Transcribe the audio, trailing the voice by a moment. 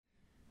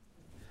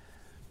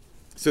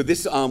So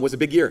this was a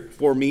big year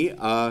for me.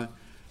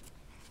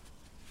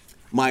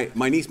 My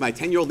niece, my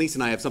 10-year-old niece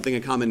and I have something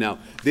in common now.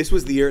 This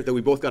was the year that we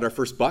both got our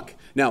first buck.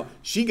 Now,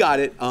 she got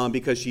it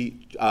because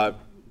she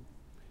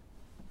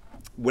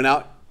went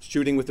out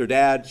shooting with her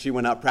dad. She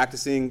went out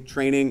practicing,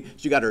 training.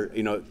 She got her,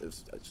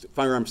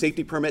 firearm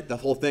safety permit, the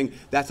whole thing.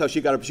 That's how she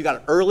got it. She got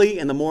it early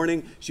in the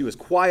morning. She was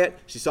quiet.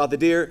 She saw the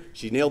deer.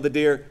 She nailed the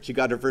deer. She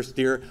got her first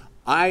deer.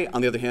 I,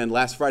 on the other hand,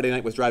 last Friday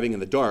night was driving in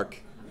the dark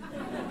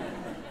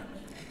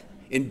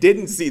and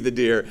didn't see the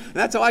deer. And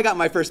that's how I got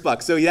my first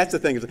buck. So that's the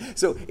thing.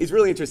 So it's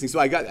really interesting. So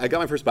I got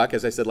my first buck,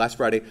 as I said, last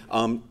Friday,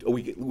 a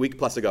week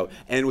plus ago,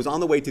 and was on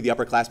the way to the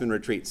upperclassmen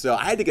retreat. So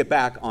I had to get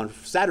back on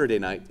Saturday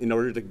night in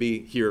order to be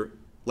here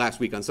last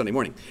week on Sunday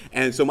morning.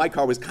 And so my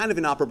car was kind of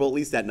inoperable, at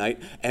least that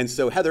night. And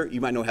so Heather, you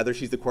might know Heather,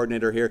 she's the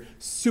coordinator here,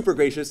 super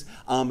gracious.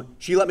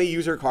 She let me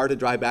use her car to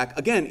drive back,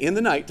 again, in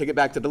the night to get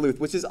back to Duluth,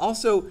 which is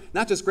also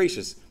not just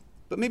gracious,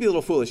 but maybe a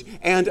little foolish.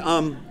 And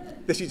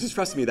that she just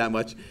trusted me that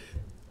much.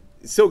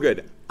 So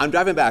good. I'm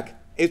driving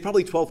back. It's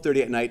probably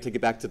 12:30 at night to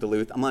get back to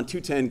Duluth. I'm on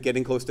 210,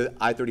 getting close to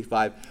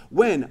I-35,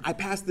 when I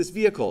passed this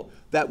vehicle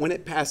that when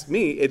it passed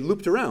me, it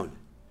looped around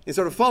and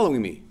started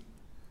following me.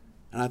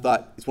 And I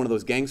thought, it's one of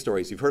those gang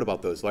stories. You've heard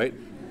about those, right?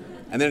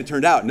 And then it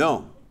turned out,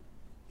 no,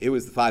 it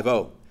was the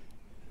 5-0.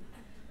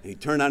 And he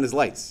turned on his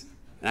lights,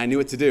 and I knew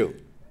what to do,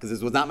 because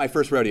this was not my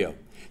first rodeo.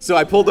 So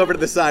I pulled over to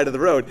the side of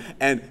the road,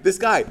 and this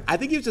guy, I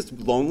think he was just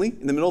lonely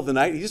in the middle of the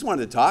night. He just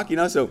wanted to talk,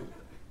 so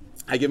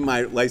I give him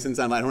my license.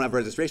 I don't have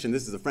registration.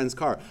 This is a friend's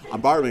car.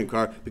 I'm borrowing a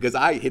car because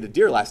I hit a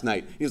deer last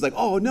night. He was like,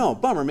 oh, no,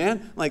 bummer, man.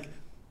 I'm like,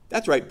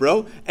 that's right,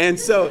 bro. And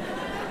so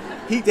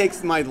he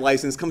takes my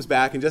license, comes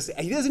back, and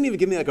he doesn't even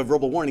give me like a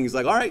verbal warning. He's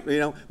like, all right,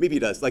 maybe he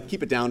does, like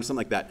keep it down or something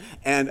like that.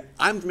 And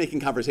I'm making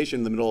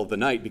conversation in the middle of the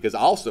night because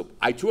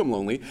I too am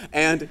lonely.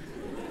 And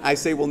I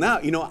say, well, now,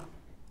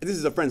 this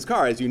is a friend's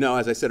car, as you know,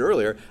 as I said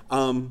earlier.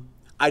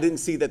 I didn't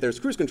see that there's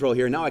cruise control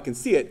here. Now I can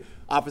see it.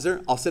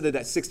 Officer, I'll set it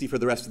at 60 for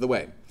the rest of the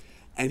way.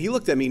 And he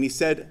looked at me and he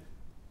said,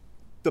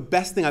 the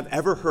best thing I've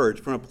ever heard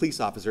from a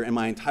police officer in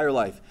my entire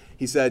life.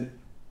 He said,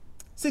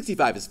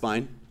 65 is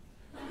fine.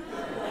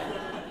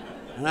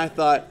 And I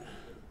thought,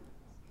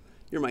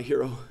 you're my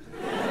hero.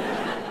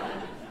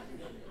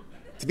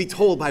 To be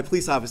told by a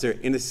police officer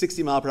in a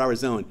 60-mile-per-hour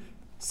zone,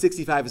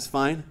 65 is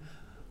fine.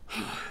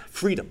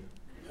 Freedom.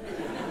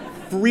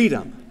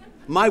 Freedom.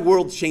 My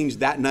world changed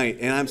that night,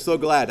 and I'm so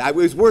glad. It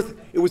was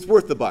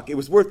worth the buck. It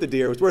was worth the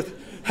deer. It was worth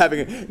having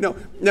it. No.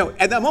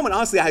 At that moment,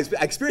 honestly, I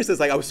experienced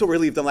this. I was so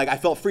relieved. I'm like, I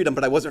felt freedom,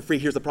 but I wasn't free.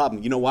 Here's the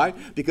problem. You know why?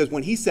 Because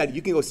when he said,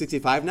 you can go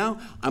 65 now,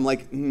 I'm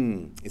like,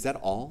 is that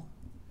all?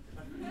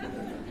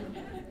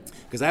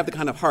 Because I have the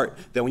kind of heart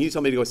that when you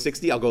tell me to go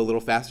 60, I'll go a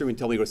little faster. When you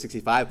tell me to go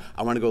 65,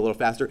 I want to go a little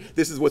faster.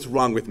 This is what's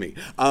wrong with me.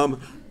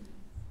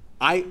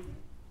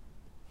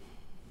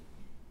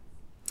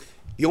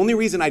 The only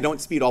reason I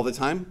don't speed all the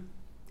time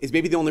is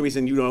maybe the only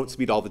reason you don't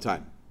speed all the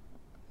time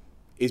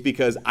is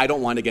because I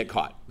don't want to get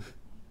caught.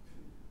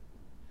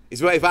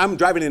 If I'm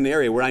driving in an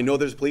area where I know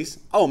there's police,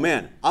 oh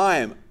man, I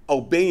am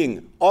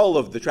obeying all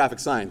of the traffic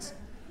signs.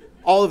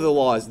 All of the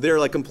laws, they're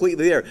like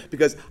completely there.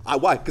 Because,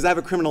 why? Because I have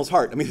a criminal's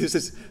heart. I mean,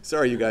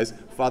 sorry you guys,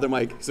 Father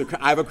Mike. So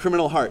I have a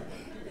criminal heart.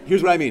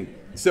 Here's what I mean.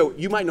 So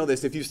you might know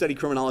this if you study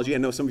criminology. I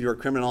know some of you are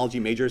criminology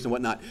majors and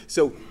whatnot.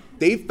 So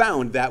they've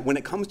found that when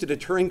it comes to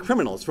deterring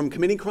criminals from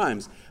committing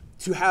crimes,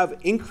 to have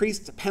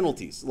increased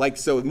penalties,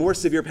 so more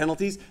severe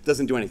penalties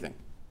doesn't do anything.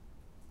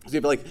 So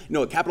you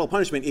have a capital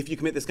punishment, if you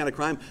commit this kind of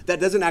crime,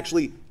 that doesn't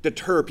actually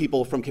deter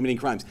people from committing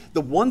crimes.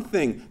 The one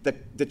thing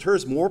that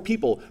deters more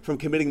people from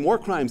committing more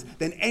crimes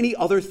than any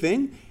other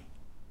thing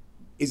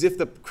is if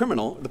the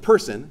criminal, the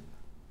person,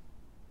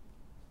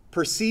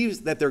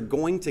 perceives that they're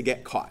going to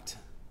get caught.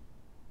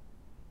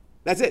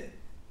 That's it.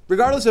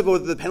 Regardless of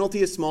whether the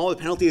penalty is small, the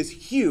penalty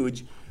is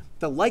huge,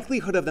 the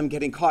likelihood of them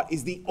getting caught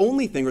is the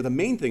only thing, or the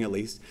main thing at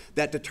least,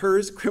 that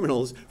deters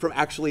criminals from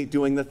actually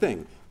doing the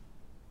thing.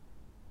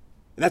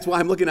 And that's why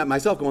I'm looking at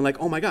myself going like,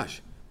 oh my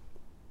gosh,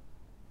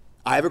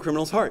 I have a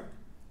criminal's heart.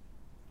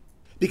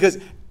 Because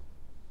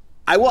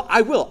I will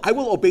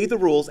obey the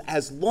rules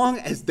as long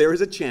as there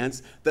is a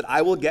chance that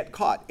I will get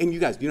caught. And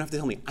you guys, you don't have to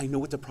tell me, I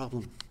know it's a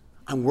problem.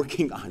 I'm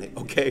working on it,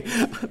 okay?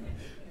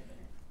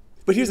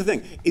 But here's the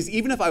thing, is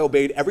even if I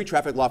obeyed every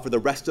traffic law for the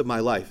rest of my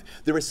life,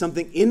 there is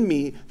something in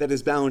me that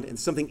is bound and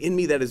something in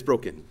me that is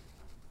broken.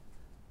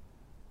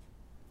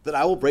 That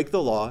I will break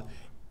the law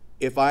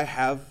if I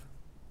have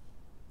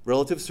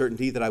relative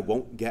certainty that I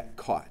won't get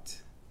caught.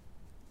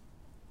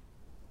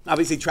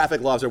 Obviously,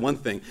 traffic laws are one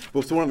thing,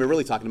 but what am I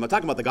really talking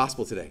about the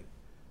gospel today.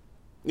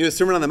 The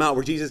Sermon on the Mount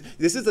where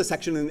this is the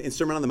section in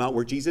Sermon on the Mount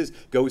where Jesus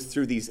goes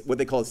through these, what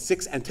they call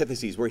 6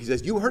 antitheses, where he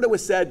says, you heard it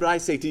was said, but I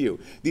say to you.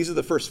 These are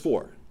the first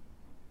 4.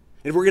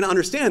 And if we're going to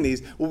understand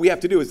these, what we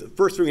have to do is, the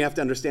first thing we have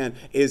to understand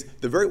is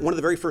one of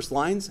the very first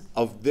lines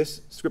of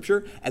this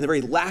scripture, and the very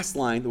last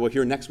line that we'll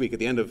hear next week at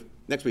the end of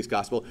next week's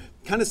gospel,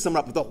 kind of sum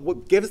up,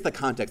 give us the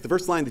context. The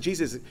first line that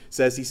Jesus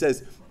says, he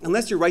says,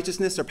 unless your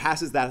righteousness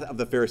surpasses that of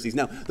the Pharisees.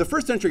 Now, the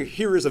first century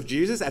hearers of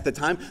Jesus at the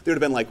time, they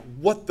would have been like,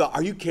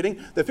 are you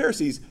kidding? The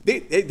Pharisees,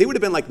 they would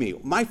have been like me.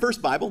 My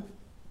first Bible,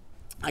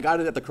 I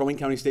got it at the Crow Wing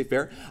County State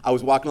Fair. I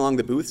was walking along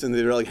the booths, and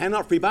they were like, handing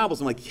out free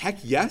Bibles. I'm like, heck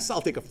yes,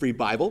 I'll take a free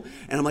Bible.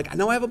 And I'm like, I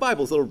know I have a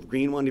Bible. It's a little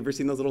green one. You ever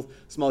seen those little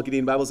small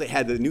Gideon Bibles? They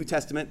had the New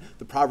Testament,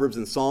 the Proverbs,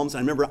 and Psalms. And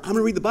I remember, I'm going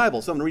to read the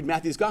Bible, so I'm going to read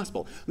Matthew's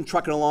Gospel. I'm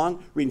trucking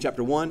along, reading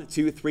chapter 1,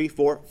 2, 3,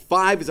 4,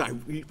 5 as I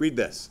read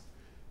this.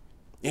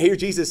 I hear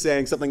Jesus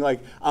saying something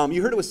like,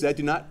 you heard it was said,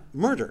 do not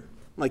murder.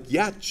 I'm like,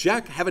 yeah,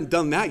 check. Haven't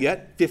done that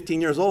yet.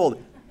 15 years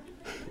old.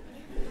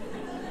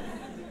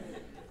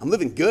 I'm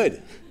living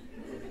good.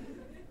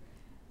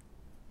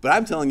 But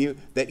I'm telling you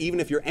that even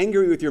if you're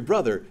angry with your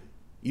brother,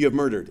 you have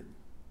murdered.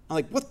 I'm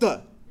like, what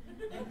the?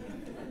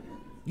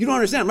 You don't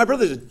understand. My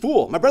brother's a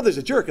fool. My brother's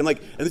a jerk. And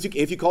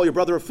if you call your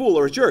brother a fool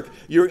or a jerk,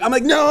 I'm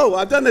like, no,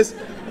 I've done this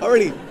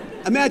already.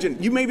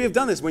 Imagine, you maybe have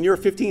done this when you're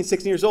 15,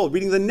 16 years old,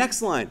 reading the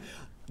next line.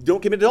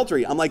 Don't commit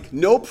adultery. I'm like,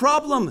 no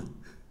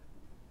problem.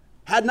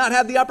 Had not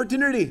had the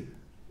opportunity.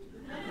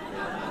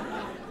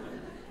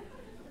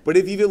 But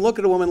if you even look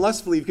at a woman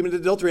lustfully, you've committed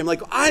adultery. I'm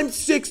like, I'm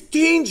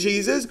 16,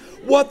 Jesus.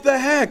 What the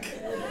heck?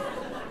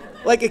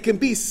 Like, it can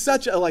be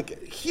such a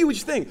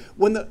huge thing.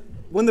 When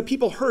the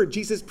people heard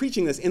Jesus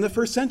preaching this in the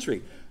first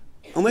century,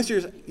 unless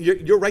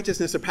your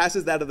righteousness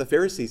surpasses that of the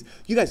Pharisees,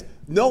 you guys,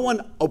 no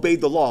one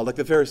obeyed the law like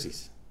the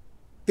Pharisees.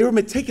 They were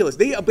meticulous.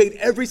 They obeyed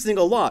every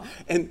single law.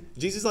 And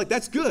Jesus is like,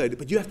 that's good,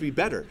 but you have to be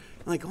better.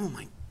 I'm like, oh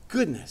my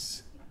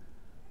goodness.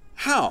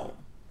 How?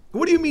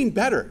 What do you mean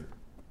better?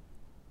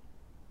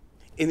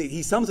 And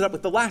he sums it up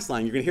with the last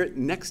line. You're going to hear it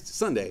next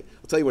Sunday.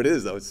 I'll tell you what it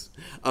is, though.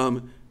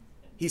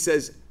 He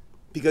says,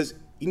 because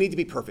you need to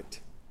be perfect,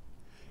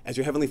 as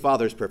your heavenly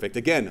Father is perfect.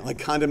 Again, like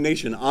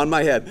condemnation on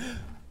my head.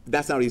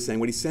 That's not what he's saying.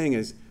 What he's saying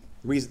is,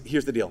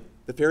 here's the deal.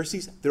 The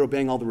Pharisees, they're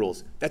obeying all the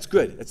rules. That's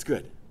good. That's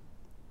good.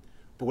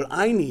 But what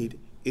I need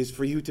is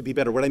for you to be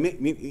better. What he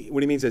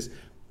means is,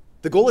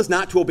 the goal is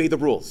not to obey the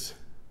rules.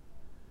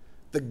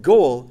 The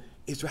goal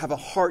is to have a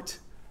heart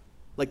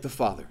like the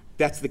Father.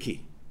 That's the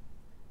key.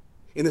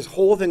 In this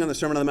whole thing on the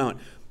Sermon on the Mount,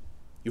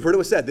 you've heard it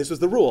was said, this was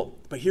the rule.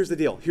 But here's the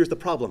deal. Here's the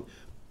problem.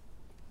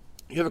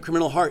 You have a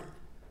criminal heart.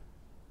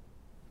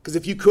 Because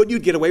if you could,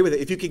 you'd get away with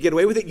it. If you could get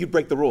away with it, you'd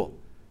break the rule.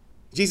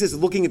 Jesus is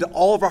looking into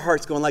all of our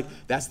hearts going like,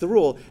 that's the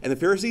rule. And the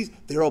Pharisees,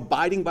 they're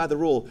abiding by the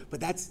rule. But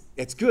that's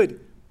good.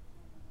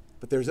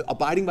 But there's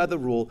abiding by the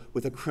rule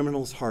with a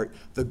criminal's heart.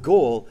 The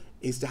goal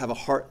is to have a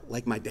heart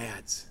like my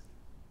dad's.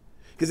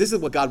 Because this is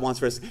what God wants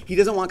for us. He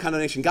doesn't want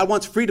condemnation. God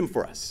wants freedom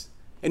for us.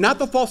 And not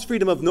the false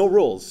freedom of no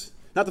rules.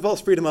 Not the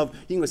false freedom of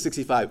you can go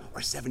 65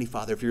 or 70,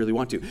 Father, if you really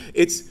want to.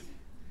 It's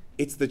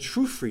the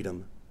true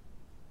freedom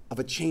of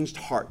a changed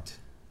heart.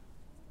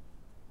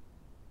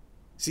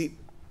 See,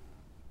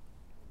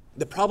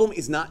 the problem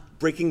is not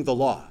breaking the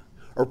law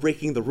or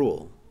breaking the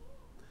rule.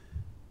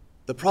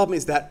 The problem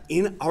is that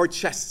in our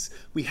chests,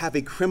 we have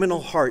a criminal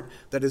heart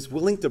that is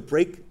willing to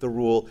break the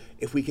rule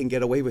if we can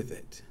get away with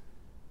it.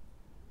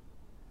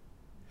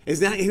 It's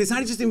not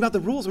just even about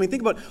the rules. I mean,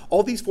 think about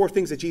all these 4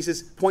 things that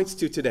Jesus points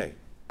to today.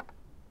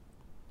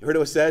 You heard it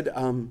was said,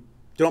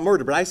 don't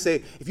murder. But I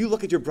say, if you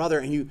look at your brother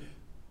and you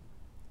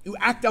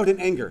act out in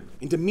anger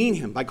and demean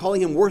him by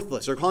calling him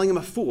worthless or calling him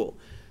a fool,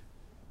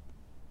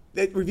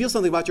 that reveals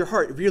something about your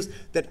heart. It reveals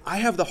that I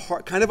have the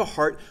heart, kind of a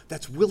heart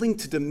that's willing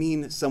to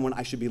demean someone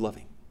I should be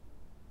loving.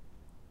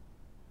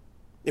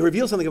 It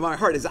reveals something about my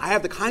heart, is I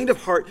have the kind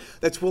of heart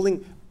that's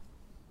willing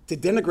to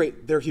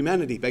denigrate their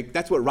humanity. Like,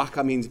 that's what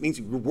raka means. It means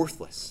you're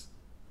worthless.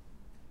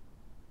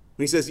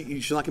 When he says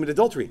you shall not commit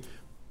adultery,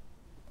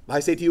 I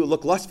say to you,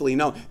 look lustfully.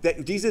 No,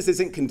 that Jesus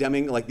isn't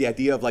condemning like the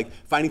idea of like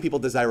finding people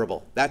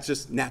desirable. That's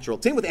just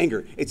natural. Same with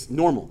anger. It's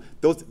normal.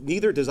 Those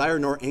neither desire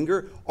nor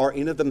anger are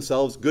in of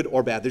themselves good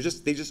or bad. They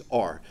just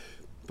are.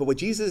 But what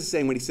Jesus is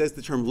saying when he says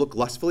the term look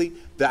lustfully,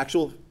 the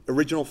actual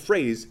original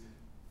phrase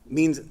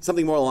means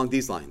something more along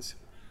these lines.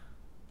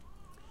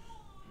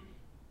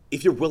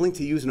 If you're willing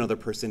to use another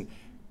person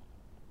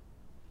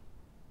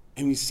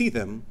and you see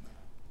them,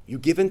 you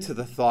give into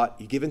the thought,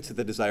 you give into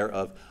the desire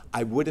of,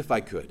 I would if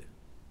I could.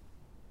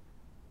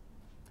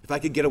 If I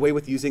could get away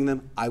with using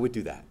them, I would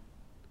do that.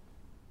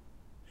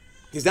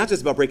 It's not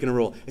just about breaking a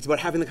rule. It's about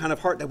having the kind of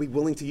heart that we're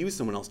willing to use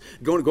someone else.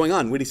 Going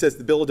on, when he says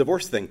the bill of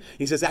divorce thing,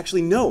 he says,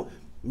 actually, no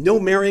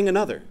marrying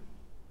another.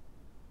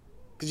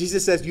 Because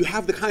Jesus says, you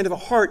have the kind of a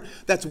heart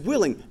that's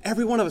willing,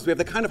 every one of us, we have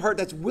the kind of heart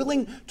that's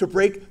willing to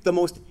break the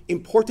most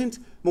important,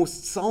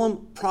 most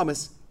solemn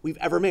promise we've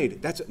ever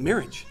made. That's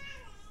marriage.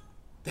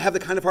 To have the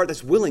kind of heart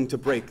that's willing to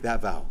break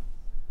that vow.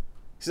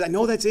 He says, I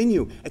know that's in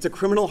you. It's a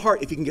criminal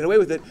heart if you can get away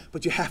with it,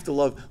 but you have to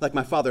love like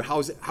my Father.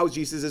 How's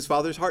Jesus'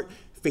 Father's heart?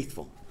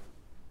 Faithful.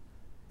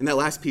 And that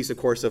last piece, of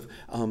course, of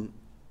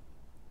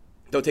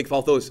don't take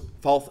false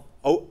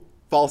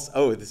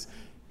oaths.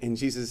 And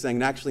Jesus is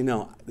saying, actually,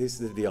 no, this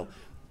is the deal.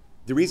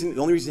 The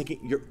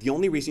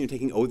only reason you're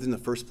taking oaths in the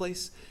first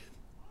place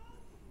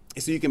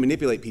is so you can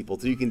manipulate people,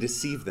 so you can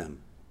deceive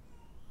them.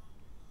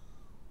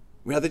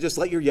 Rather, just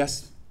let your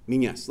yes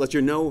mean yes. Let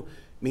your no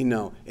mean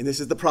no. And this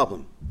is the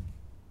problem.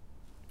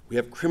 We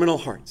have criminal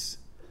hearts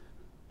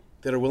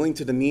that are willing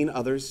to demean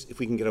others if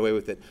we can get away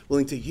with it,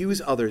 willing to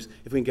use others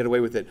if we can get away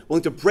with it,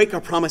 willing to break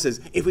our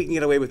promises if we can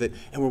get away with it,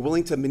 and we're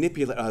willing to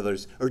manipulate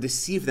others or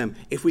deceive them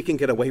if we can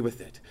get away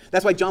with it.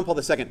 That's why John Paul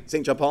II,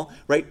 St. John Paul,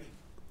 right?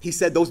 He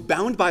said those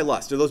bound by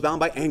lust, or those bound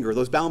by anger,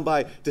 those bound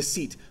by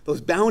deceit, those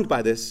bound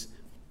by this,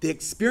 they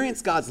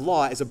experience God's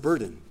law as a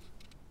burden.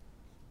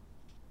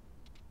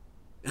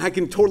 And I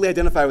can totally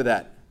identify with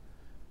that.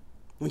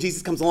 When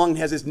Jesus comes along and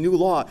has this new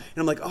law, and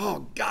I'm like,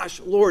 oh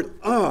gosh, Lord,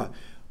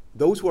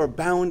 those who are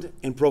bound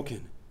and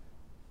broken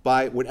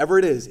by whatever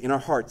it is in our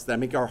hearts that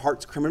make our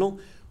hearts criminal,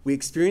 we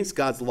experience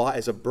God's law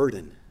as a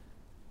burden.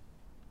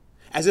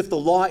 As if the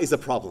law is a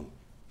problem.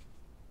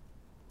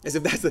 As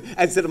if that's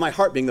instead of my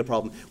heart being the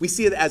problem. We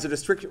see it as a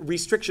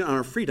restriction on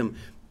our freedom,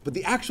 but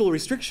the actual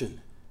restriction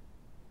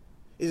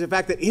is the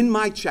fact that in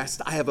my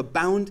chest I have a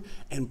bound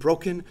and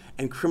broken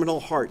and criminal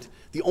heart.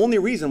 The only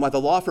reason why the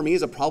law for me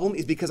is a problem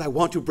is because I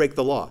want to break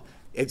the law.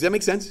 Does that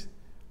make sense?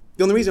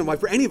 The only reason why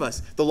for any of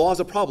us the law is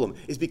a problem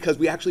is because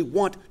we actually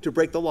want to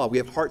break the law. We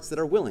have hearts that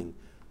are willing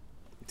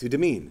to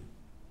demean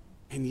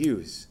and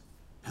use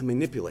and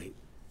manipulate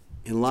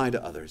and lie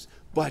to others.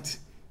 But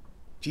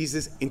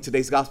Jesus in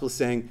today's gospel is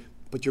saying,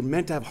 but you're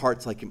meant to have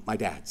hearts like my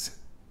dad's.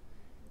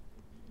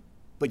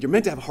 But you're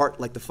meant to have a heart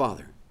like the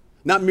Father.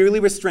 Not merely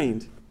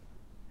restrained,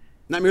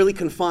 not merely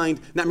confined,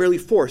 not merely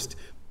forced,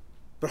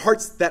 but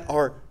hearts that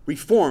are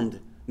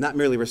reformed, not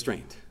merely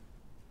restrained.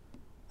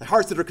 The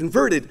hearts that are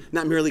converted,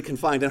 not merely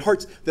confined, and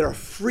hearts that are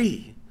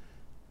free,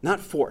 not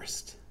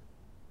forced.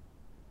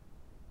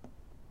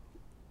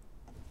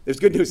 There's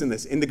good news in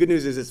this, and the good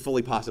news is it's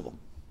fully possible.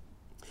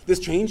 This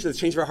change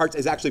of our hearts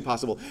is actually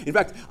possible. In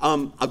fact,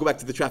 I'll go back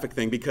to the traffic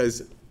thing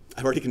because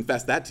I've already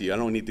confessed that to you. I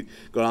don't need to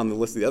go down the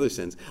list of the other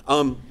sins.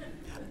 And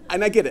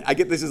I get it. I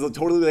get this is a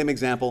totally lame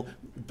example,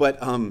 but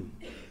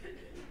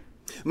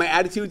my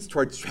attitudes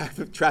towards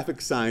traffic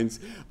signs,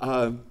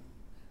 I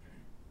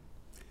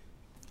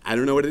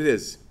don't know what it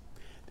is.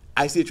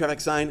 I see a traffic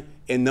sign,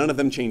 and none of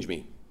them change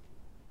me.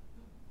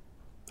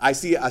 I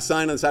see a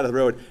sign on the side of the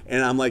road,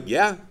 and I'm like,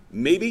 yeah,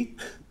 maybe.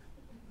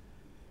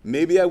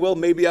 Maybe I will,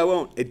 maybe I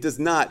won't. It does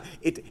not.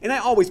 And I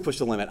always push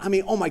the limit. I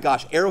mean, oh my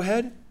gosh,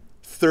 Arrowhead,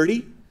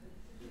 30?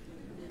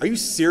 Are you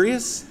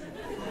serious?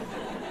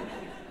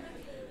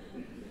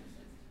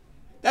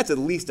 That's at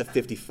least a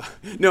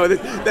 55. No,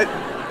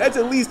 that's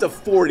at least a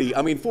 40.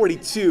 I mean,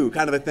 42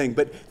 kind of a thing,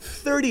 but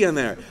 30 on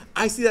there.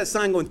 I see that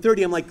sign going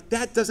 30. I'm like,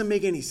 that doesn't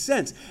make any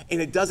sense. And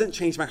it doesn't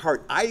change my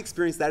heart. I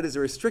experience that as a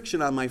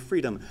restriction on my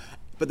freedom.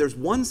 But there's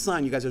one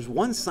sign, you guys, there's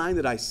one sign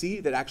that I see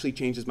that actually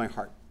changes my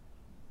heart.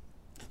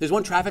 There's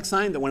one traffic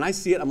sign that when I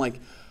see it, I'm like,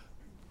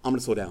 I'm going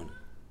to slow down.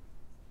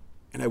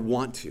 And I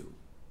want to.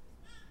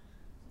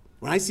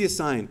 When I see a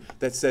sign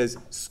that says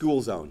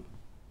school zone,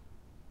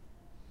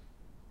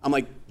 I'm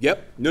like,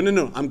 yep, no.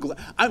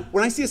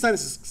 When I see a sign that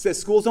says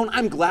school zone,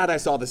 I'm glad I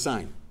saw the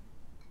sign.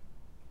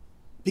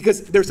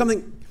 Because there's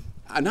something,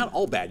 not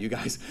all bad, you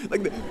guys.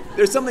 Like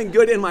there's something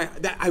good in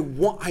that I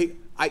want.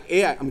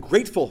 I'm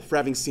grateful for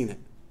having seen it.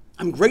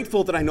 I'm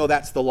grateful that I know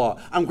that's the law.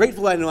 I'm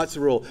grateful that I know that's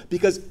the rule.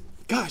 Because,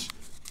 gosh,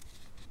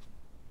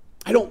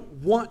 I don't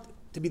want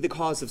to be the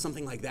cause of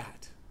something like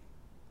that.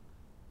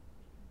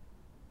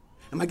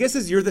 And my guess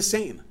is you're the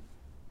same.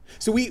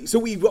 So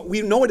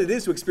we know what it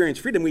is to experience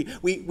freedom.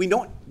 We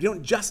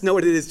don't just know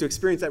what it is to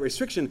experience that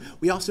restriction.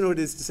 We also know what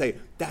it is to say,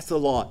 that's the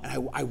law,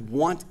 and I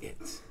want it.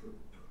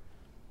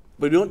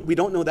 But we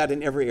don't know that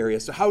in every area.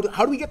 So how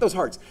do we get those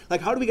hearts?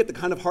 Like, how do we get the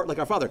kind of heart like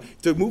our Father?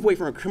 To move away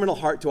from a criminal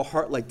heart to a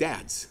heart like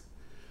Dad's?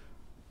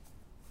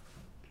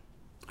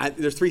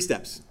 There's 3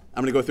 steps.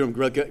 I'm going to go through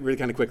them really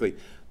kind of quickly.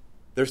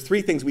 There's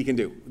 3 things we can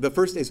do. The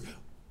first is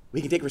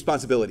we can take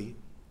responsibility.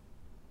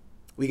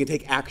 We can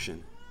take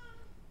action.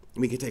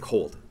 And we can take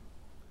hold.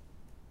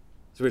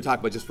 So we're going to talk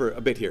about just for a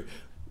bit here.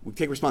 We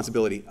take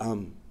responsibility.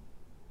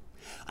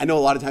 I know a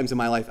lot of times in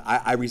my life,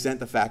 I resent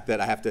the fact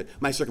that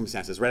my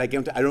circumstances, right? I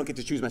don't get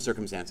to choose my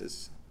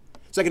circumstances.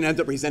 So I can end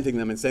up resenting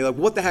them and say, like,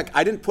 what the heck?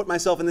 I didn't put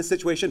myself in this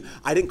situation.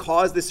 I didn't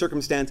cause this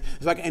circumstance.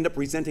 So I can end up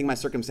resenting my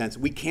circumstance.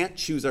 We can't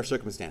choose our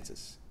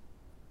circumstances.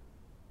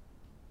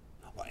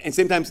 And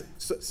sometimes,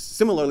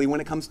 similarly, when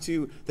it comes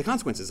to the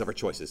consequences of our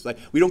choices, like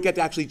we don't get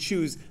to actually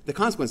choose the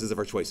consequences of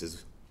our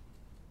choices.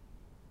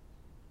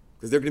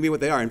 Because they're going to be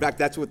what they are. In fact,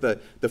 that's what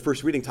the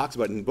first reading talks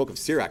about in the book of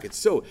Sirach. It's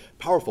so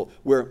powerful,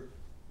 where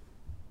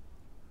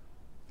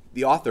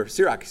the author,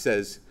 Sirach,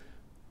 says,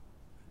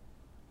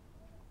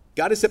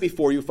 God has set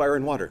before you fire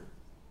and water.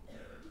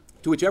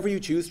 To whichever you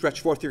choose,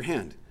 stretch forth your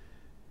hand.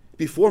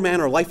 Before man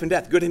are life and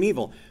death, good and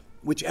evil.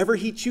 Whichever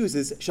he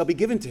chooses shall be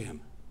given to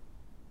him.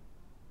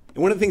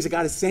 And one of the things that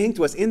God is saying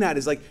to us in that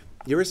is like,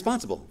 you're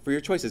responsible for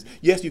your choices.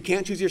 Yes, you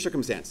can't choose your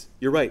circumstance.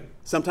 You're right.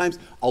 Sometimes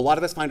a lot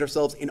of us find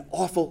ourselves in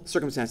awful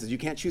circumstances. You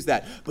can't choose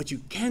that. But you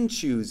can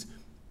choose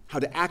how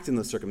to act in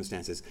those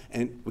circumstances.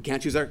 And we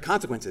can't choose our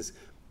consequences.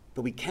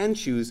 But we can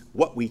choose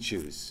what we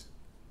choose.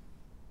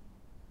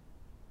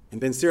 And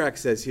Ben Sirach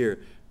says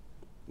here,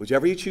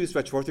 Whichever you choose,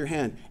 stretch forth your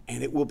hand,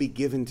 and it will be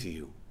given to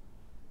you.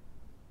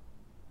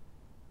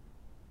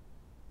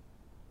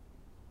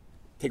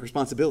 Take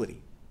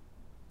responsibility.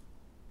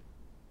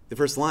 The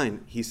first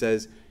line, he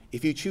says,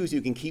 if you choose,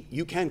 you can keep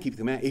the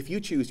commandments. If you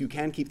choose, you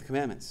can keep the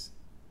commandments.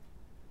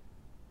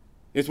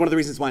 It's one of the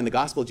reasons why in the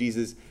gospel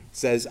Jesus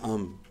says,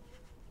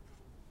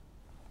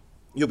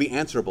 you'll be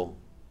answerable.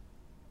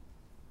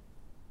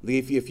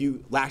 If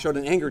you lash out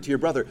in anger to your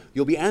brother,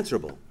 you'll be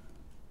answerable.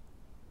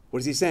 What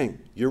is he saying?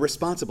 You're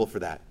responsible for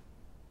that.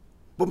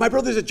 But my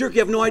brother's a jerk, you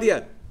have no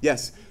idea.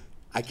 Yes,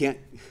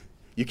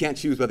 you can't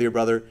choose whether your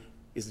brother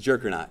is a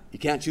jerk or not. You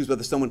can't choose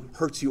whether someone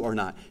hurts you or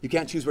not. You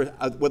can't choose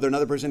whether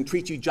another person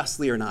treats you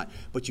justly or not.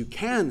 But you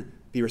can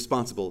be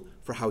responsible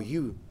for how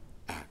you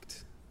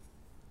act.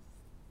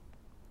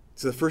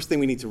 So the first thing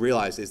we need to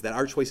realize is that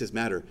our choices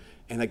matter,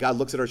 and that God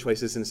looks at our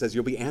choices and says,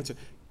 we'll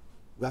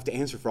have to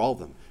answer for all of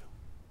them.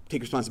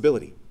 Take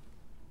responsibility.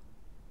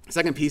 The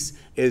second piece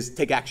is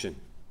take action.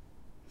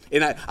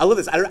 And I love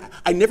this.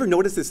 I never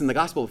noticed this in the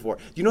gospel before.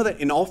 Do you know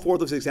that in all four of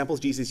those examples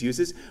Jesus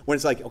uses, when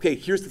it's like, okay,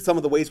 here's some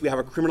of the ways we have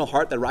a criminal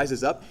heart that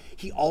rises up,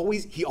 he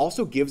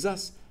also gives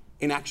us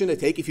an action to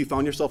take if you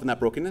found yourself in that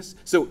brokenness.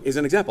 So as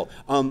an example,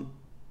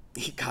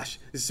 this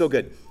is so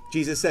good.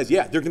 Jesus says,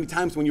 there are going to be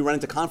times when you run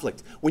into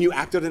conflict. When you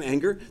act out in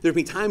anger, there will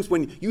be times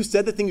when you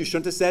said the thing you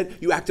shouldn't have said,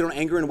 you acted on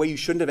anger in a way you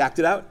shouldn't have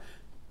acted out.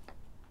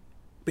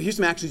 But here's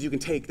some actions you can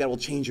take that will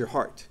change your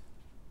heart.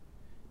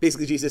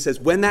 Basically, Jesus says,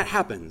 when that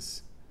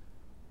happens,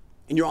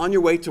 and you're on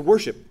your way to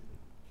worship,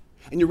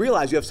 and you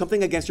realize you have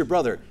something against your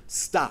brother,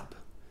 stop.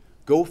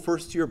 Go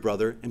first to your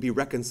brother and be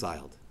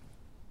reconciled.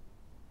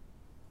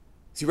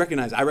 See, I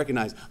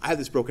recognize I have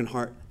this broken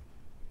heart,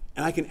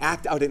 and I can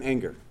act out in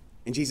anger.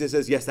 And Jesus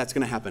says, yes, that's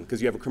going to happen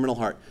because you have a criminal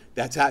heart.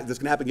 That's going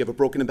to happen. You have a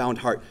broken and bound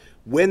heart.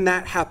 When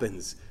that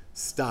happens,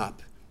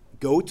 stop.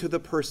 Go to the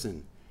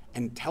person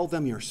and tell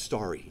them you're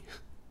sorry.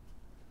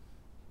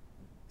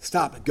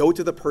 Stop. Go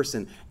to the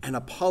person and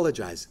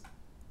apologize.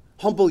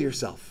 Humble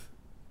yourself.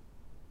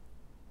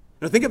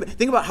 Now think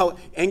about how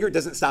anger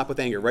doesn't stop with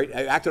anger, right?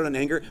 I act out on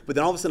anger, but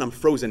then all of a sudden I'm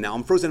frozen now.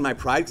 I'm frozen in my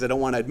pride because I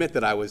don't want to admit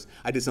that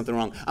I did something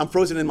wrong. I'm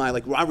frozen in my,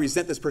 I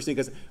resent this person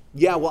because,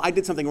 I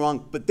did something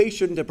wrong, but they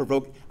shouldn't have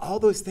provoked. All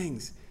those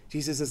things.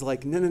 Jesus is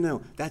like,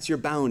 no. That's your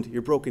bound,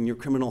 your broken, your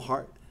criminal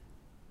heart.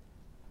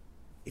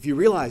 If you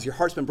realize your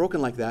heart's been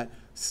broken like that,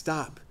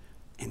 stop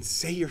and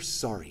say you're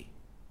sorry.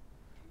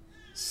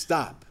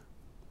 Stop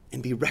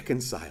and be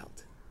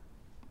reconciled.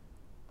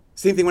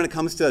 Same thing when it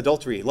comes to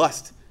adultery,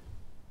 lust.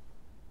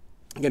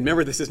 Again,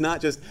 remember, this is not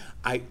just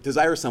I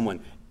desire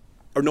someone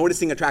or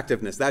noticing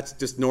attractiveness. That's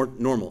just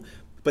normal.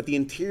 But the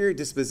interior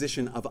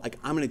disposition of,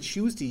 I'm going to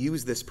choose to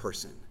use this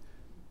person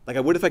like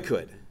I would if I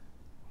could.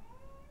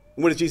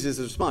 And what is Jesus'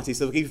 response? He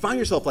says, if you find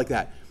yourself like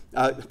that,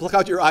 pluck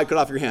out your eye, cut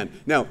off your hand.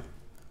 Now,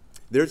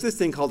 there's this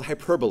thing called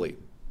hyperbole,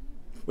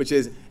 which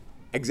is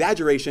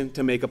exaggeration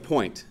to make a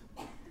point.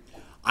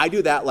 I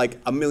do that like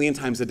a million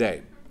times a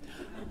day.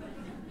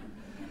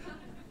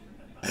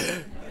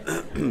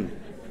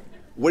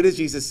 What is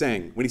Jesus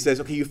saying when he says,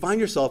 okay, you find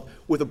yourself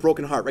with a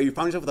broken heart, right? You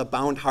find yourself with a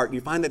bound heart, and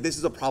you find that this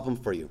is a problem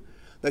for you.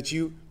 That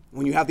you,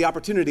 when you have the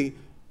opportunity,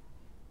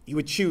 you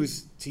would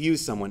choose to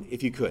use someone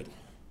if you could.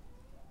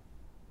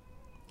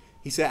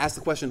 He said, ask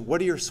the question, what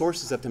are your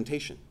sources of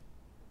temptation?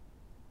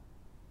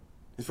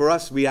 And for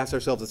us, we ask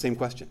ourselves the same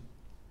question.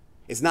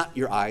 It's not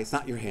your eye, it's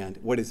not your hand.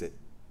 What is it?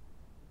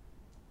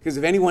 Because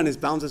if anyone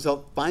finds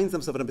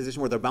themselves in a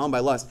position where they're bound by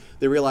lust,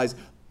 they realize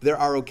there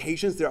are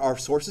occasions, there are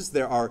sources,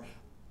 there are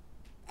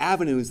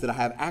avenues that I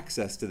have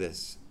access to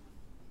this.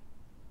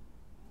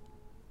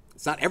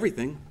 It's not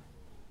everything.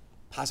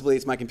 Possibly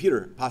it's my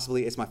computer.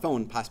 Possibly it's my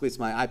phone. Possibly it's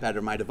my iPad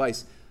or my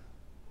device.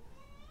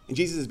 And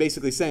Jesus is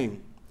basically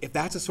saying, if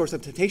that's a source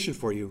of temptation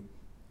for you,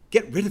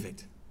 get rid of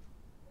it.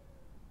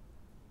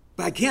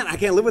 But I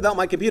can't live without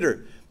my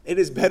computer. It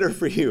is better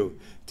for you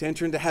to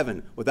enter into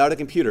heaven without a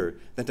computer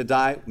than to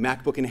die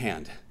MacBook in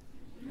hand.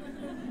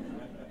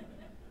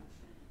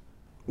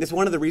 That's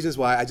one of the reasons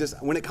why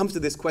when it comes to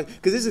this question,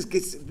 because this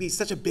gets to be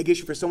such a big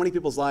issue for so many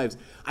people's lives,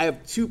 I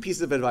have two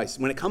pieces of advice.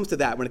 When it comes to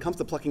that, when it comes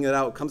to plucking it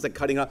out, when it comes to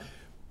cutting it out,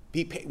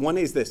 one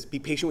is this, be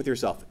patient with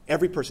yourself.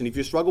 Every person, if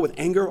you struggle with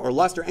anger or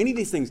lust or any of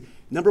these things,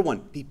 number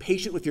one, be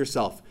patient with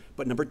yourself.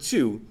 But number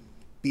two,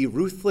 be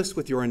ruthless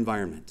with your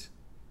environment.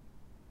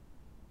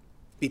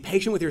 Be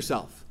patient with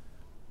yourself,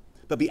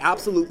 but be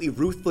absolutely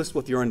ruthless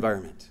with your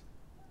environment.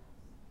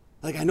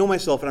 I know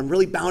myself, and I'm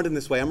really bound in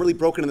this way. I'm really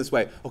broken in this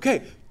way.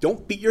 Okay,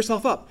 don't beat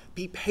yourself up.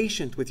 Be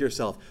patient with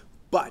yourself.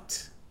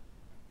 But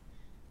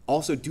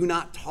also do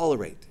not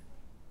tolerate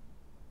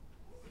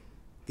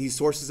these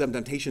sources of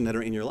temptation that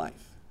are in your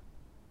life.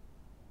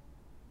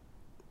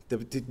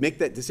 To make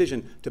that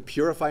decision to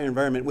purify your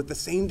environment with the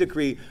same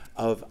degree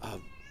of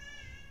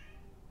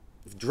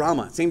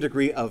drama, same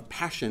degree of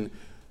passion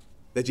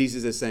that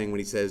Jesus is saying when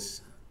he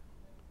says,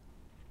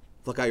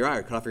 pluck out your eye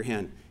or cut off your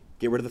hand,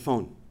 get rid of the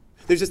phone.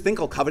 There's this thing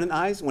called Covenant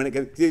Eyes. You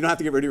don't have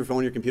to get rid of your phone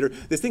or your computer.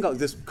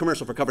 This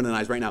commercial for Covenant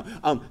Eyes right now.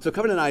 So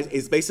Covenant Eyes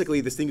is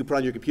basically this thing you put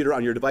on your computer,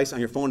 on your device, on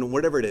your phone,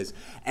 whatever it is.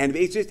 And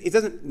it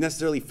doesn't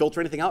necessarily filter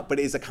anything out, but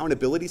it is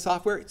accountability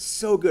software. It's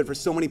so good for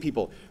so many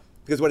people.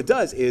 Because what it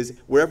does is,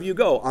 wherever you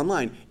go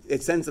online,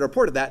 it sends a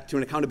report of that to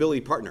an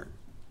accountability partner.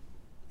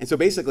 And so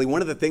basically,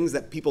 one of the things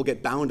that people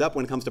get bound up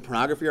when it comes to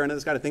pornography or any of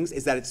this kind of things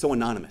is that it's so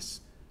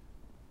anonymous.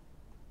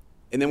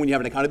 And then when you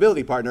have an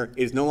accountability partner,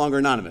 it is no longer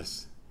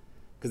anonymous.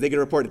 Because they get a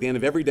report at the end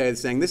of every day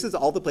saying, this is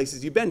all the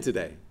places you've been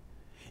today.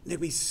 And it'd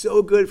be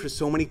so good for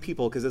so many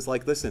people because it's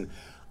like, listen,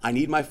 I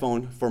need my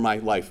phone for my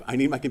life. I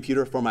need my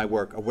computer for my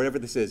work or whatever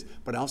this is.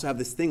 But I also have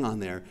this thing on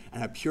there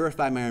and I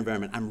purify my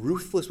environment. I'm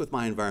ruthless with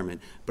my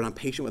environment, but I'm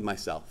patient with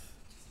myself.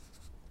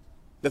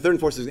 The third and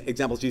fourth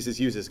examples Jesus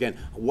uses, again,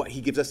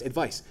 he gives us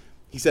advice.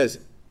 He says,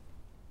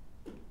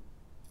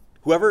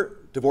 whoever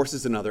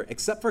divorces another,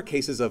 except for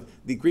cases of,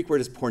 the Greek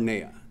word is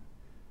porneia,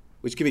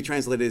 which can be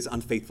translated as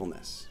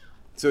unfaithfulness.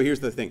 So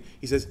here's the thing.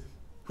 He says,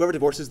 whoever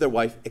divorces their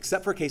wife,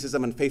 except for cases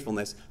of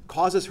unfaithfulness,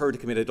 causes her to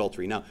commit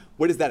adultery. Now,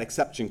 what does that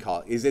exception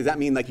call? Does that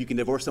mean like you can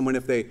divorce someone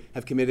if they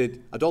have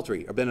committed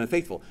adultery or been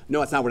unfaithful? No,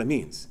 that's not what it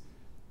means.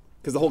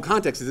 Because the whole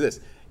context is this.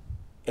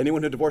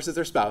 Anyone who divorces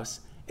their spouse,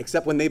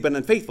 except when they've been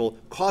unfaithful,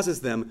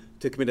 causes them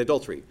to commit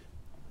adultery.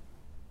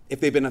 If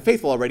they've been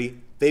unfaithful already,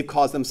 they've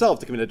caused themselves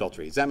to commit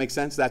adultery. Does that make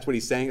sense? That's what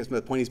he's saying. That's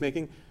the point he's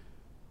making. He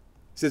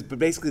says, but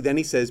basically then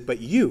he says, but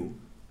you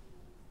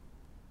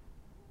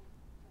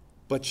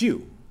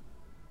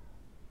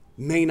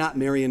may not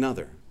marry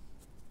another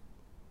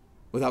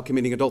without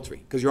committing adultery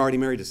because you're already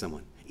married to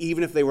someone.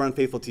 Even if they were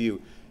unfaithful to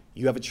you,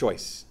 you have a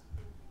choice.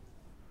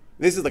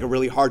 This is like a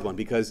really hard one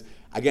because,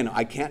 again,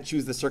 I can't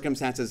choose the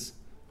circumstances.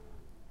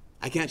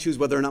 I can't choose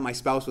whether or not my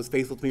spouse was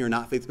faithful to me or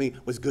not faithful to me,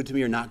 was good to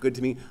me or not good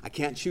to me. I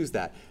can't choose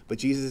that. But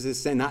Jesus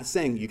is not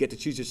saying you get to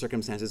choose your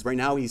circumstances. Right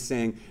now he's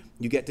saying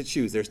you get to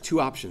choose. There's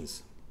two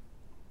options.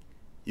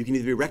 You can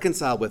either be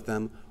reconciled with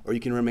them or you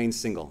can remain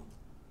single.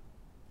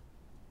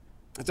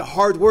 It's a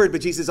hard word, but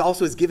Jesus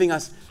also is giving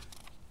us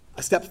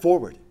a step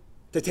forward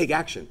to take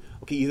action.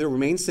 Okay, either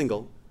remain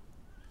single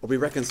or be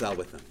reconciled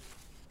with them.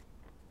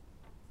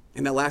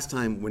 And that last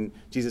time when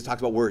Jesus talked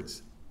about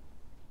words,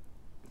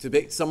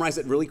 to summarize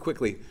it really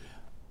quickly,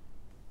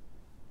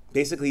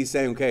 basically he's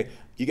saying, okay,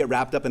 you get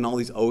wrapped up in all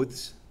these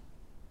oaths.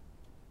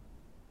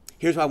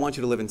 Here's how I want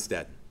you to live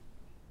instead.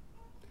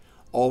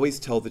 Always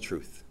tell the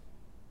truth.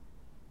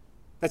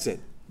 That's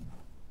it.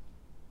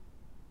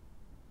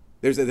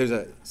 There's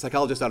a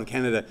psychologist out of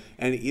Canada,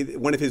 and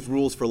one of his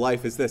rules for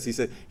life is this. He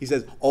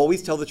says,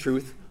 always tell the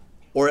truth,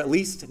 or at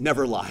least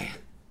never lie.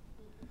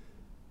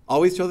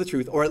 Always tell the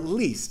truth, or at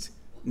least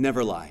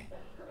never lie.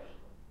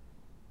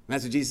 And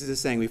that's what Jesus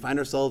is saying. We find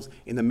ourselves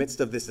in the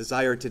midst of this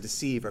desire to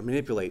deceive or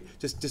manipulate.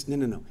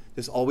 No.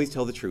 Just always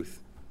tell the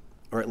truth,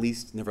 or at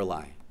least never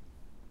lie.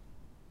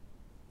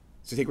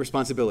 So take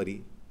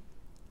responsibility,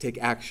 take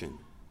action.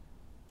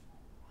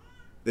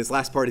 This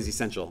last part is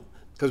essential,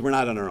 because we're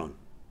not on our own.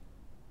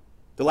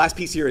 The last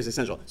piece here is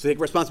essential. So take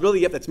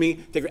responsibility. Yep, that's me.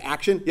 Take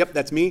action. Yep,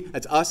 that's me.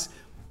 That's us.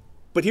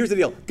 But here's the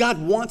deal. God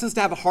wants us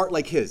to have a heart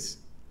like his.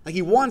 Like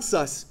he wants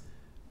us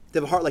to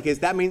have a heart like his.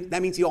 That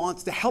means he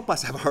wants to help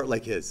us have a heart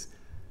like his.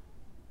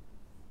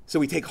 So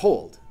we take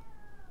hold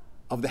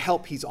of the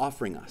help he's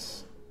offering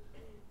us.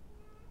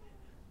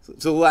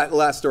 So the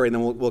last story, and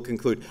then we'll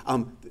conclude.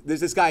 There's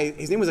this guy.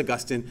 His name was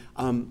Augustine,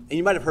 and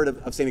you might have heard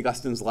of St.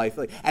 Augustine's life.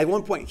 Like, at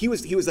one point, he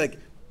was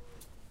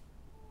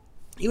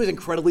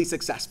incredibly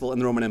successful in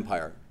the Roman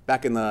Empire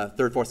back in the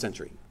 3rd, 4th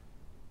century.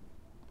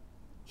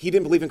 He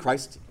didn't believe in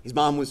Christ. His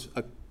mom was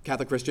a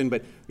Catholic Christian,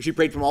 but she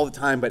prayed for him all the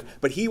time.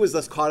 But he was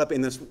thus caught up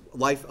in this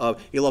life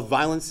of, he loved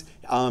violence.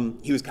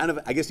 He was kind of,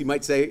 I guess you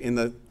might say,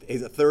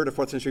 he's a 3rd or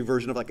 4th century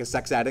version of like a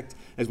sex addict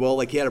as well.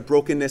 Like he had a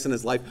brokenness in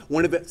his life.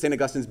 One of St.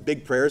 Augustine's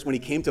big prayers when he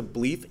came to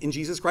belief in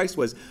Jesus Christ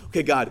was,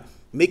 okay, God,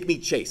 make me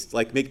chaste.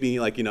 Like make me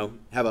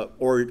have a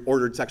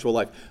ordered sexual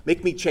life.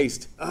 Make me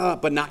chaste,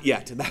 but not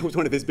yet. That was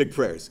one of his big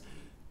prayers.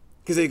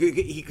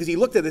 Because he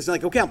looked at this and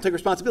like, okay, I'll take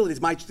responsibility.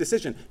 It's my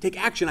decision. Take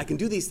action. I can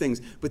do these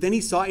things. But then he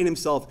saw in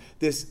himself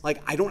this,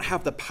 like, I don't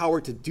have the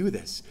power to do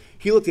this.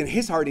 He looked in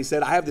his heart. He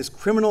said, I have this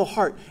criminal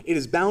heart. It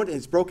is bound and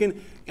it's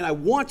broken. And I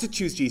want to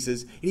choose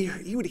Jesus.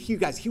 And he would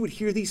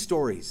hear these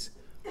stories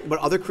about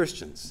other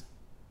Christians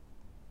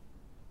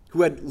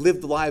who had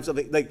lived lives of,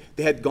 like,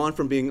 they had gone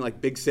from being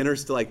like big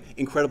sinners to like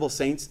incredible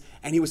saints.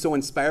 And he was so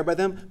inspired by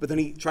them. But then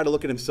he tried to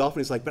look at himself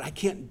and he's like, but I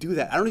can't do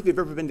that. I don't know if you've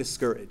ever been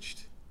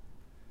discouraged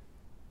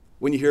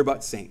when you hear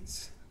about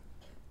saints.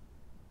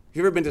 Have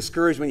you ever been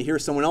discouraged when you hear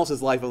someone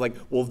else's life of like,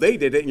 well, they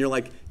did it, and you're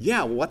like,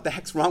 yeah, well, what the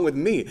heck's wrong with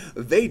me?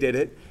 They did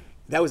it.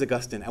 That was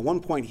Augustine. At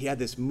one point, he had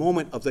this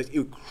moment of like,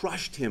 it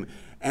crushed him,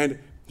 and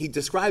he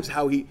describes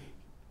how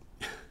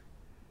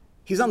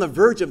he's on the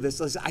verge of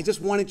this. I just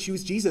want to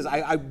choose Jesus.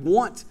 I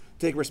want to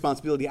take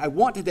responsibility. I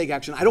want to take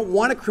action. I don't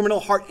want a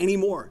criminal heart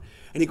anymore.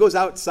 And he goes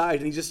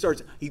outside, and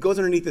he goes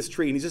underneath this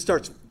tree, and he just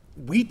starts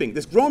weeping.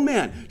 This grown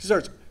man just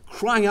starts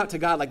crying out to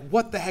God, like,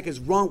 what the heck is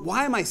wrong?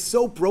 Why am I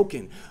so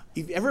broken?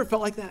 You've ever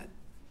felt like that?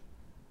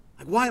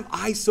 Like, why am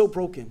I so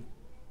broken?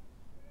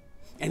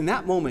 And in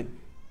that moment,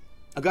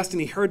 Augustine,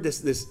 he heard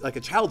this like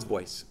a child's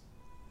voice.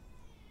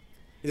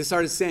 He just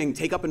started saying,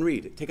 take up and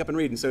read, take up and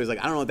read. And so he's like,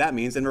 I don't know what that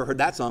means. I've never heard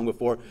that song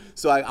before.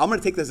 So I'm going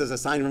to take this as a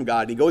sign from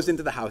God. And he goes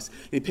into the house,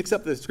 and he picks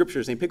up the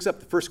scriptures, and he picks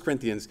up 1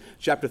 Corinthians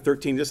chapter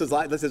 13, just as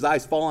lets his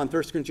eyes fall on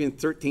 1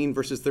 Corinthians 13,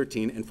 verses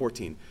 13 and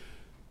 14.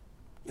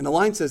 And the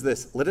line says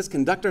this, let us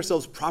conduct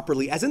ourselves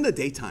properly as in the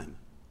daytime,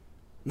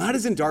 not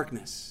as in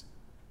darkness,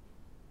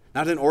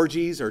 not in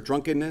orgies or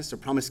drunkenness or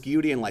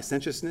promiscuity and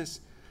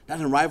licentiousness, not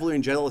in rivalry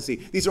and jealousy.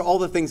 These are all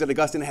the things that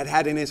Augustine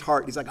had in his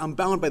heart. He's like, I'm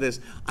bound by this.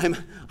 I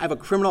have a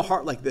criminal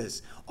heart like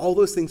this. All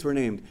those things were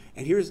named.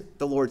 And here's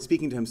the Lord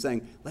speaking to him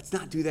saying, let's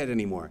not do that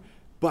anymore.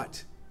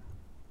 But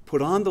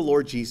put on the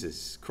Lord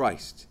Jesus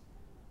Christ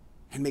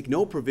and make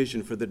no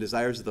provision for the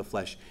desires of the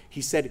flesh.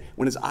 He said,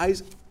 when his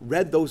eyes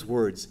read those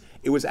words,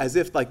 it was as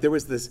if like there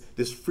was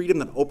this freedom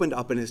that opened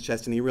up in his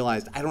chest, and he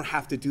realized, I don't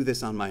have to do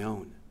this on my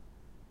own.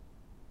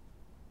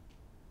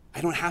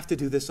 I don't have to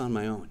do this on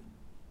my own.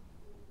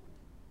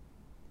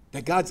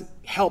 That God's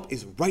help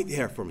is right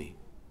there for me.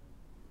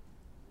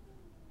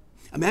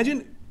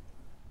 Imagine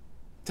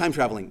time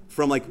traveling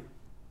from like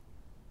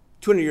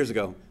 200 years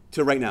ago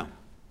to right now.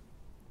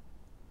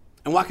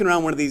 And walking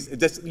around one of these,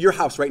 just your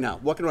house right now,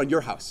 walking around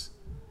your house,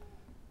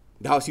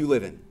 the house you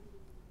live in,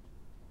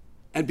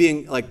 and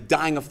being like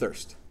dying of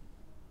thirst.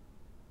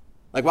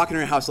 Like walking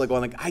around your house, like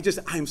going like,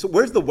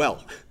 where's the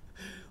well?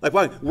 Like,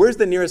 where's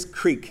the nearest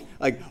creek?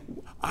 Like,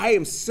 I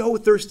am so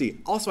thirsty.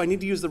 Also, I need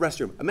to use the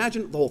restroom.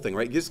 Imagine the whole thing,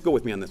 right? Just go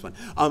with me on this one.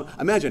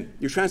 Imagine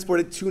you're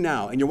transported to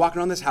now, and you're walking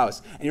around this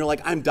house, and you're like,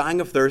 I'm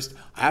dying of thirst.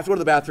 I have to go to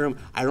the bathroom.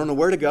 I don't know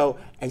where to go.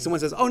 And someone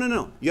says, oh,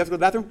 no. You have to go to the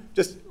bathroom?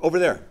 Just over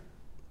there.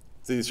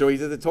 So you show you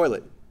to the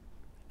toilet.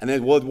 And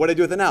then, well, what do I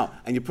do with it now?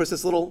 And you push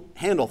this little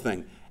handle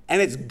thing,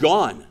 and it's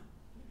gone.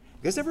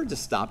 You guys ever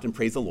just stopped and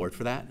praised the Lord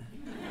for that?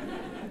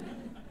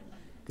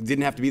 It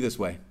didn't have to be this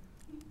way.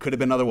 Could have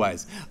been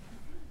otherwise.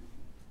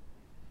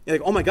 You're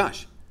like, oh my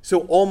gosh.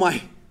 So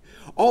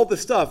all the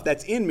stuff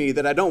that's in me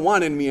that I don't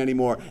want in me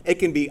anymore, it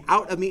can be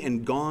out of me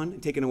and gone,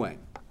 taken away.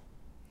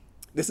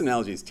 This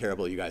analogy is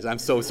terrible, you guys. I'm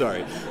so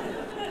sorry.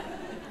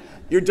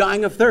 You're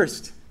dying of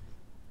thirst.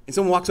 And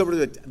someone walks over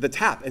to the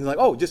tap and they're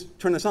like, oh, just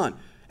turn this on.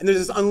 And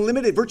there's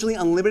this virtually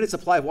unlimited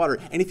supply of water.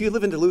 And if you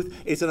live in Duluth,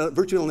 it's a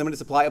virtually unlimited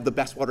supply of the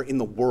best water in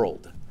the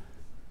world.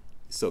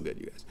 So good,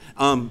 you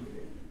guys.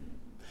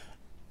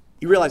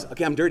 You realize,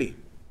 okay, I'm dirty.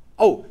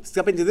 Oh,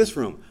 step into this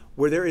room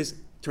where there is,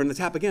 turn the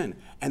tap again,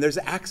 and there's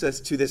access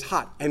to this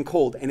hot and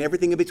cold and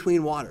everything in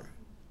between water.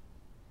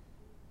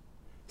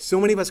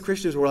 So many of us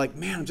Christians were like,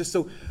 man,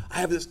 I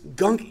have this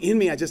gunk in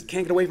me. I just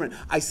can't get away from it.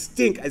 I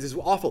stink. This is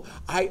awful.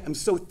 I am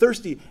so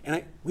thirsty.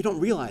 And we don't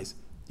realize,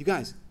 you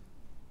guys,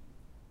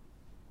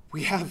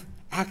 we have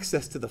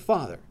access to the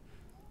Father.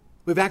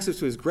 We have access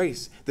to his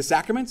grace. The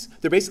sacraments,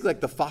 they're basically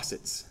like the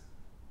faucets.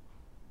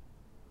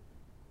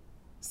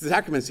 So the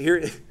sacraments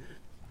here,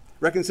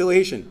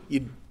 reconciliation.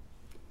 You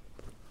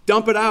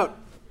dump it out,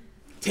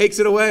 takes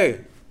it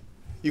away.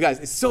 You guys,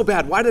 it's so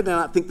bad. Why did I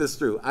not think this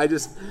through?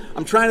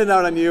 I'm trying it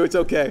out on you. It's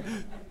okay.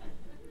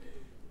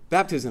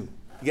 Baptism,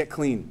 you get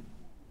clean.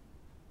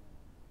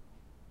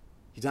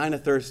 You die in a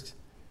thirst,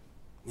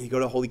 and you go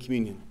to Holy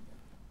Communion.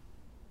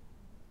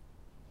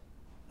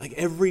 Like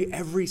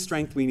every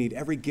strength we need,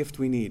 every gift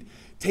we need,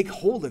 take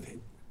hold of it.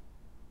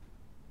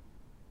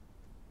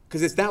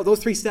 Because it's those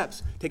three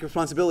steps. Take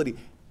responsibility,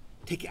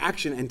 take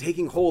action, and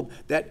taking hold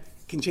that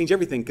can change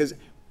everything. Because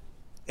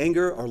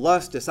anger or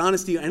lust,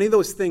 dishonesty, any of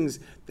those things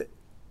that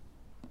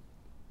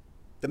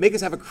make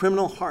us have a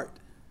criminal heart.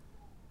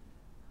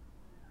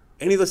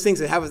 Any of those things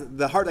that have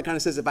the heart that kind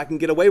of says, if I can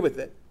get away with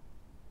it.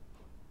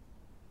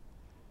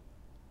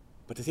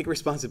 But to take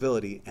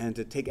responsibility and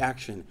to take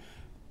action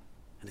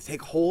and to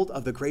take hold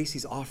of the grace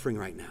he's offering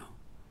right now.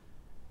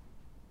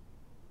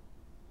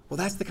 Well,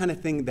 that's the kind of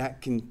thing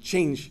that can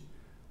change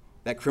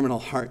that criminal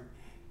heart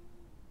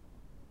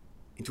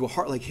into a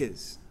heart like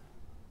his.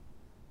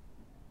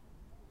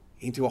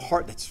 Into a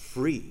heart that's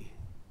free.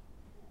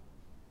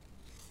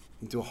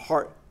 Into a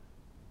heart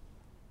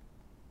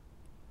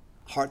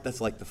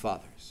that's like the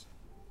Father's.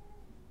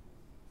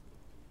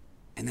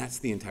 And that's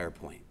the entire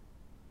point.